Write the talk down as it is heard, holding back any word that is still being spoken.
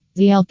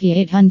The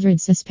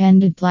LP800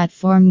 suspended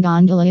platform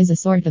gondola is a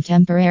sort of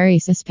temporary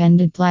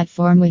suspended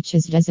platform which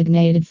is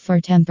designated for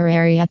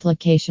temporary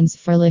applications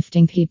for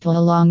lifting people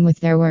along with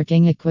their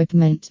working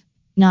equipment.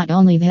 Not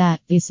only that,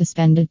 these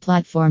suspended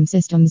platform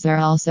systems are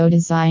also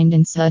designed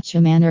in such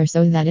a manner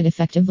so that it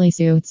effectively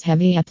suits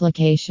heavy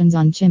applications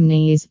on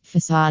chimneys,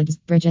 facades,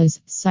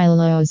 bridges,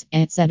 silos,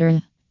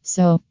 etc.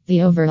 So,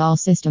 the overall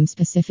system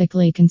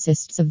specifically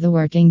consists of the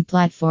working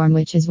platform,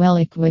 which is well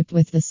equipped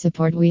with the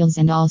support wheels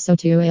and also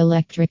two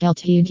electric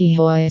LTD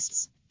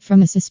hoists.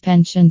 From a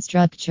suspension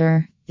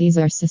structure, these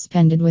are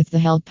suspended with the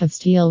help of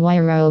steel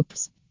wire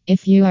ropes.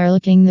 If you are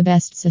looking the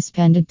best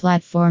suspended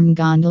platform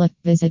gondola,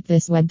 visit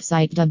this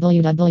website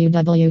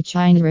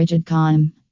www.chinarigid.com.